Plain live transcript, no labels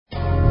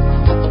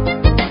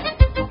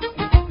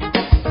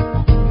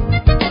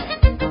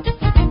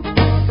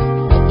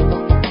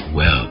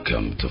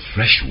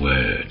Fresh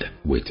Word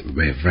with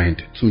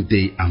Reverend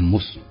Tunde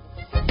Amosu.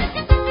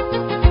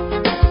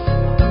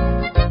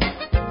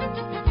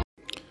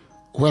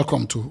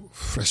 Welcome to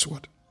Fresh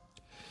Word.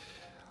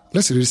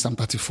 Let's read Psalm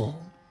 34,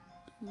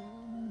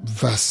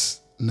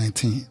 verse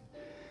 19.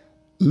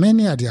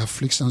 Many are the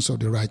afflictions of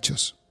the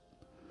righteous,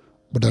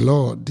 but the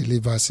Lord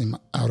delivers him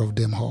out of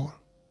them all.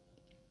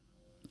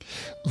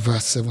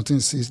 Verse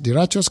 17 says, the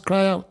righteous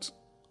cry out,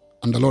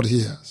 and the Lord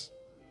hears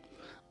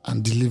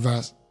and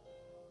delivers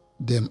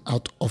them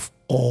out of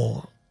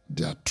all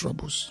their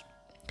troubles.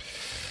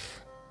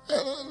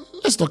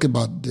 Let's talk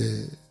about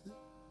the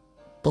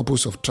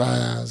purpose of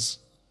trials,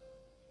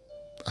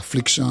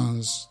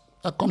 afflictions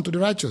that come to the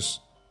righteous.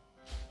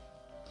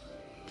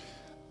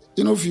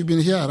 You know, if you've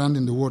been here around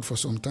in the world for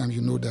some time, you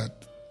know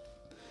that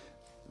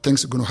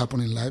things are going to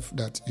happen in life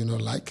that you know,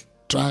 like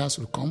trials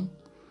will come,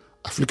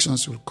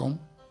 afflictions will come,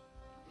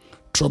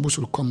 troubles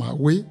will come our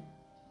way.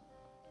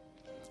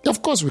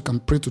 Of course, we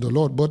can pray to the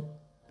Lord, but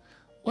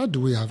why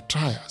do we have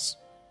trials?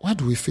 Why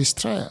do we face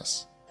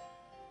trials?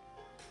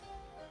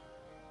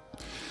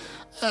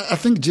 I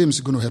think James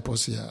is going to help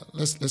us here.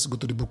 Let's go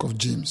to the book of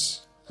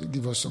James. He'll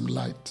give us some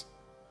light.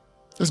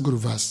 Let's go to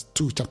verse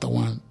 2, chapter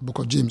 1, book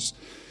of James.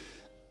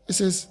 It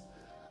says,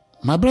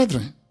 my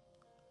brethren,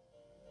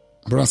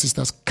 brothers and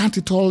sisters, count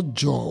it all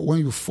joy when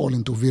you fall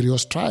into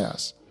various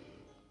trials.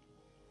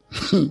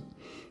 Isn't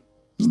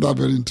that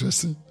very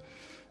interesting?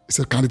 He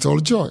said, count it all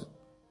joy.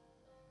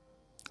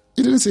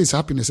 He didn't say it's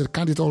happiness. He said,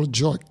 count it all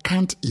joy.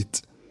 Count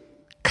it.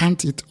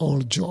 Count it all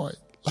joy.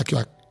 Like you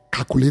are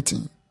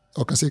calculating.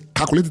 Or can say,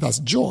 calculate it as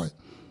joy.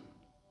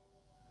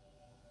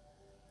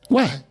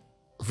 Why?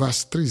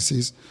 Verse 3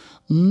 says,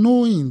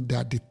 knowing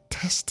that the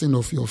testing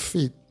of your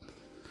faith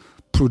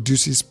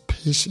produces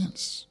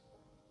patience.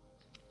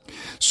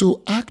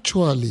 So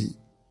actually,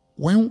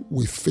 when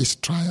we face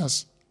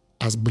trials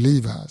as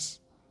believers,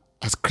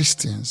 as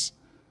Christians,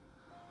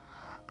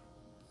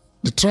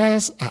 the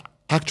trials are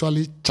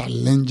actually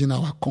challenging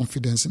our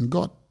confidence in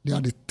God. They are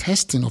the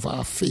testing of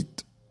our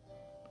faith.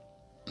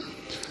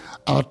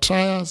 Our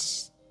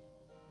trials,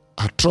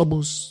 our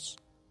troubles,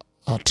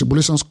 our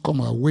tribulations come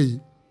our way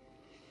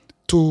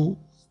to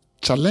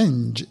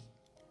challenge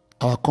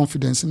our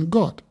confidence in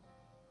God,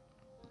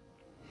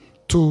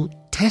 to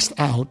test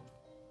out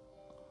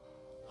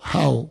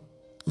how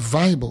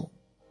viable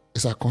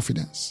is our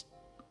confidence,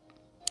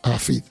 our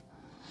faith.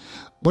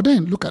 But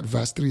then look at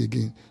verse 3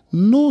 again.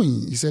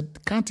 Knowing, he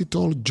said, count it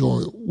all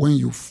joy when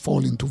you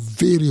fall into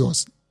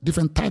various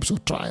different types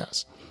of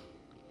trials.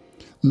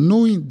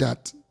 Knowing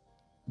that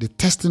the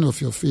testing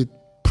of your faith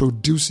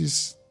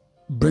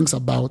brings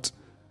about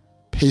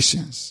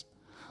patience.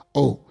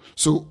 Oh,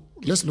 so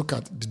let's look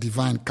at the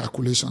divine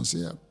calculations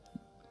here.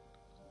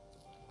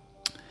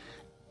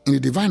 In the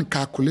divine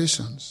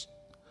calculations,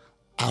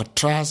 our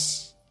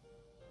trials,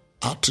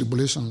 our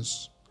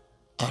tribulations,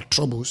 our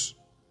troubles,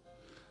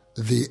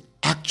 they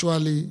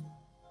actually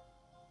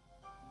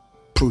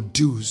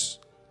produce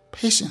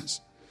patience.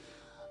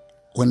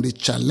 When they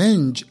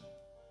challenge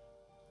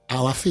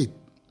our faith,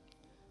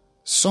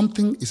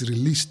 something is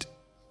released,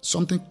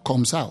 something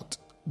comes out.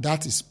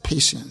 That is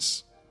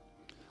patience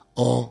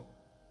or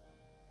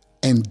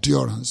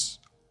endurance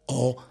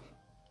or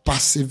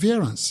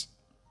perseverance.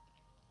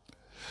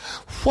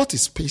 What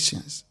is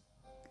patience?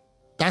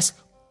 That's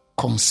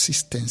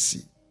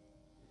consistency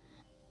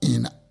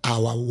in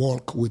our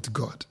walk with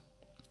God.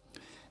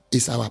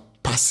 It's our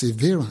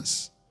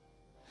perseverance.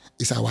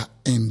 It's our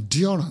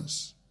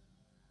endurance.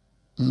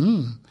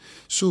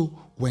 So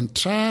when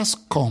trials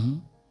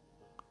come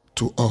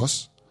to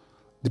us,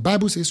 the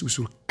Bible says we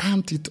should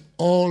count it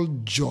all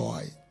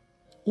joy.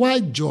 Why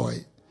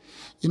joy?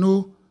 You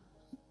know,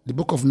 the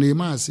book of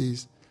Nehemiah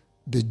says,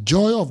 the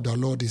joy of the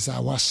Lord is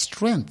our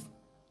strength.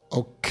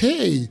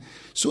 Okay,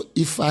 so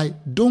if I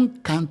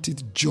don't count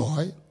it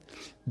joy,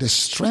 the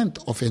strength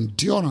of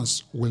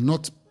endurance will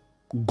not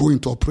go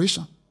into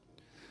operation.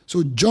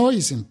 So joy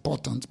is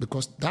important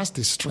because that's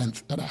the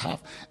strength that I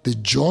have. The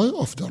joy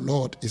of the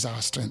Lord is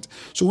our strength.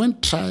 So when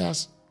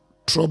trials,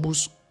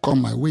 troubles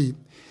come my way,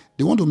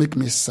 they want to make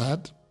me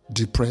sad,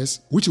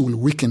 depressed, which will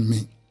weaken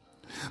me.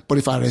 But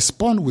if I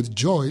respond with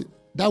joy,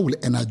 that will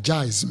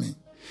energize me.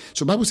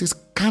 So the Bible says,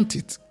 count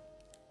it,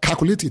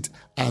 calculate it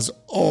as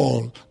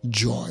all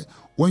joy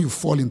when you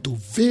fall into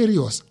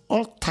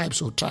all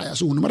types of trials.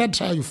 So no matter the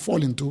trial you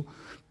fall into,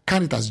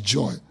 count it as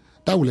joy.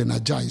 That will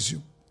energize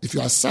you. If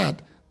you are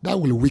sad, that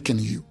will weaken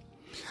you.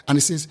 And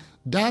it says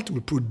that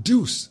will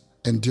produce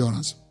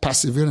endurance,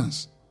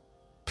 perseverance,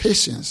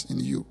 patience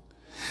in you.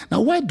 Now,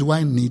 why do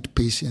I need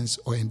patience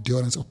or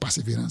endurance or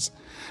perseverance?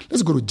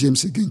 Let's go to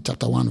James again,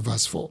 chapter 1,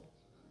 verse 4.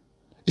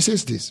 It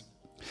says this,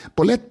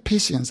 but let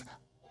patience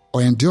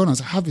or endurance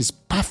have its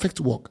perfect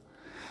work,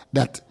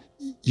 that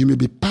you may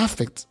be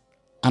perfect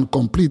and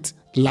complete,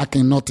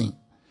 lacking nothing.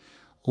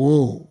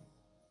 Whoa,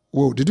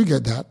 did you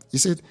get that? He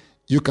said,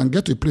 you can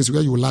get to a place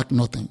where you lack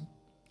nothing,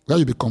 where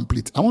you be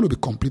complete. I want to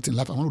be complete in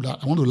life. I want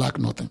to lack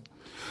nothing.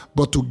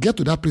 But to get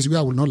to that place where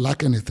I will not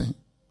lack anything,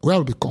 where I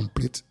will be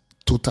complete,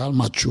 total,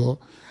 mature,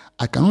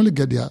 I can only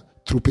get there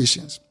through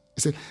patience.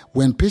 He said,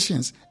 when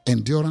patience,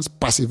 endurance,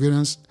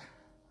 perseverance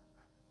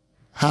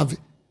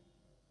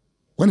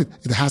when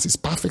it has its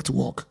perfect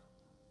work,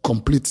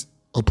 complete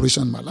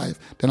operation in my life,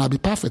 then I'll be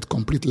perfect,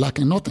 complete,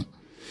 lacking nothing.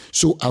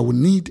 So I will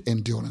need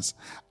endurance.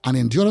 And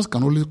endurance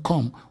can only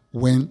come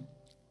when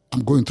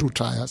I'm going through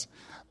trials.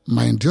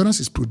 My endurance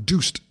is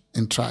produced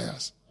in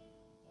trials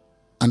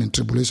and in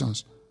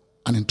tribulations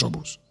and in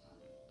troubles.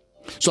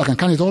 So I can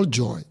count it all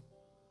joy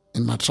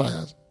in my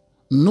trials,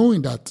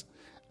 knowing that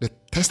the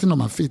testing of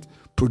my faith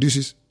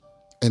produces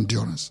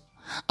endurance.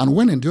 And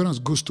when endurance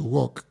goes to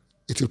work,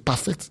 it will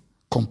perfect,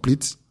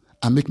 complete,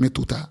 and make me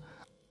total.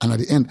 And at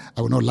the end,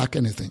 I will not lack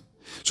anything.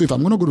 So if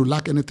I'm not going to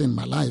lack anything in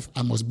my life,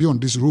 I must be on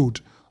this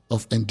road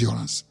of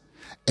endurance.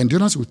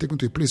 Endurance will take me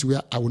to a place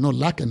where I will not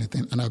lack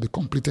anything and I'll be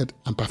completed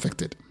and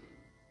perfected.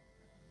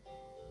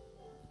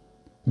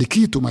 The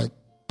key to my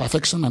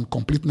perfection and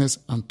completeness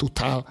and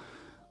total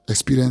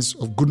experience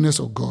of goodness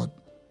of God,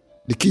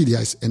 the key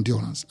there is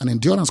endurance. And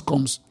endurance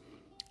comes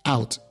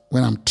out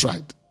when I'm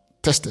tried,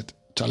 tested,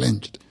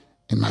 challenged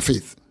in my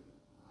faith.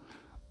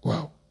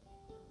 Wow.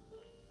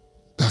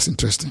 That's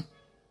interesting.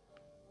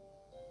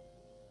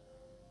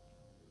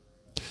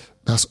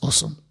 That's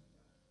awesome.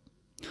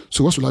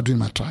 So what will I do in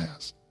my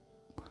trials?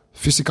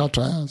 Physical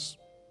trials,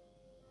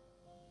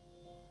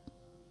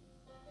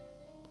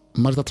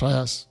 marital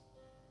trials,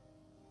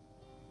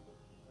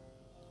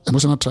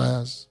 emotional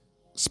trials,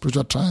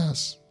 spiritual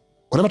trials,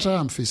 whatever trial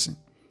I'm facing.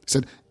 He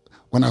said,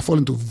 when I fall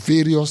into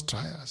various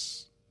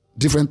trials,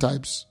 different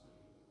types,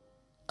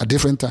 at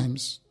different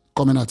times,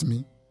 coming at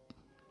me,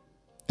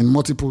 in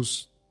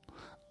multiples,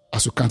 I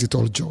shall count it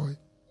all joy.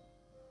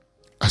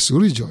 I shall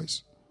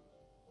rejoice.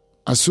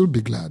 I shall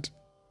be glad.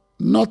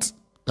 Not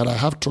that I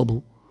have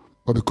trouble,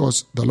 but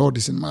because the Lord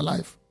is in my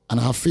life and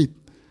I have faith.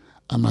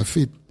 And my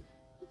faith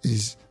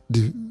is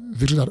the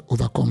victory that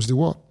overcomes the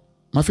world.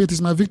 My faith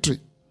is my victory.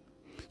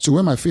 So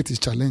when my faith is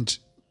challenged,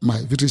 my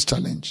victory is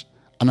challenged.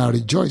 And I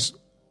rejoice.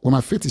 When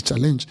my faith is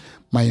challenged,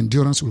 my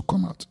endurance will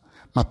come out.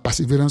 My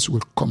perseverance will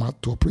come out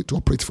to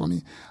operate for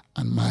me.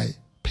 And my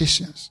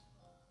patience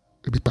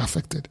will be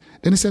perfected.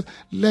 Then he said,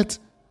 let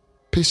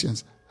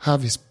patience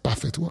have his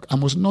perfect work. I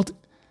must not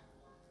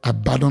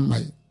abandon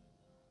my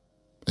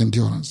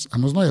endurance. I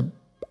must not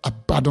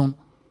abandon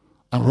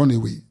and run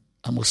away.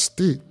 I must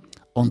stay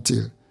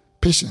until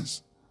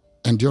patience,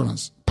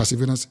 endurance,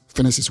 perseverance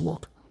finishes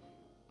work.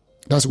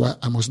 That's why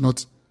I must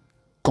not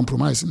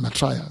compromise in my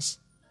trials,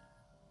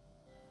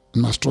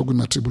 in my struggle, in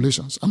my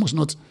tribulations. I must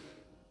not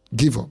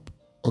give up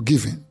or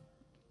give in.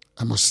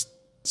 I must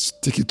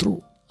stick it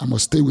through. I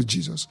must stay with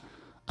Jesus.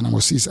 And I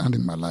must see his hand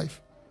in my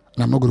life.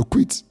 And I'm not going to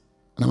quit.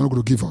 And I'm not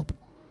going to give up.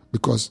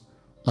 Because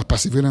my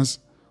perseverance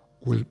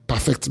will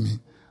perfect me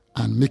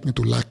and make me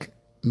to lack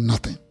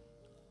nothing.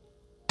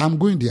 I'm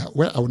going there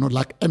where I will not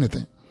lack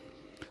anything.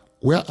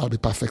 Where I'll be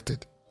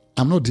perfected.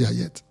 I'm not there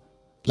yet.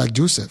 Like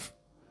Joseph.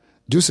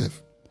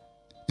 Joseph,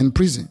 in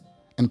prison,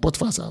 in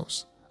Potiphar's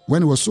house,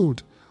 when he was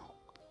sold,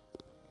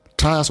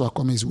 trials were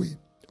coming his way.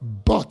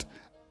 But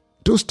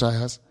those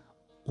trials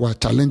were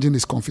challenging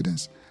his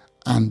confidence.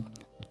 And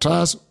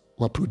trials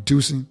were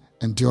producing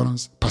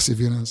endurance,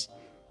 perseverance,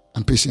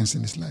 and patience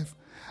in his life.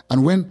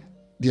 And when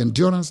the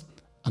endurance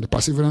and the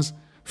perseverance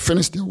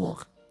finished their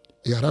work,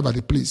 he arrived at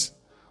the place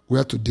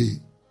where today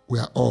we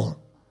are all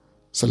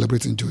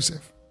celebrating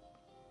Joseph.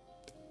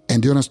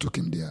 Endurance took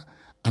him there,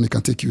 and he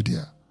can take you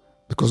there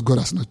because God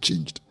has not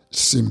changed.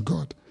 Same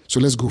God. So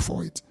let's go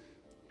for it.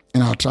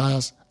 In our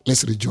trials,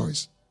 let's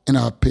rejoice. In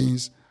our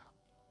pains,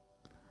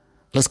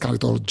 let's count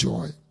it all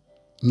joy,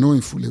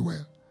 knowing fully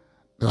well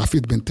that our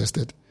faith been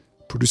tested,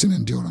 producing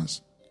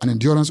endurance. And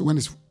endurance, when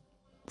it's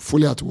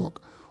fully at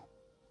work,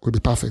 will be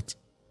perfect,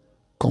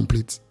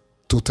 complete,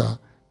 total,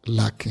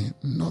 lacking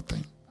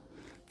nothing.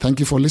 Thank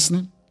you for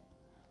listening.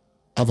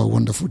 Have a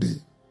wonderful day.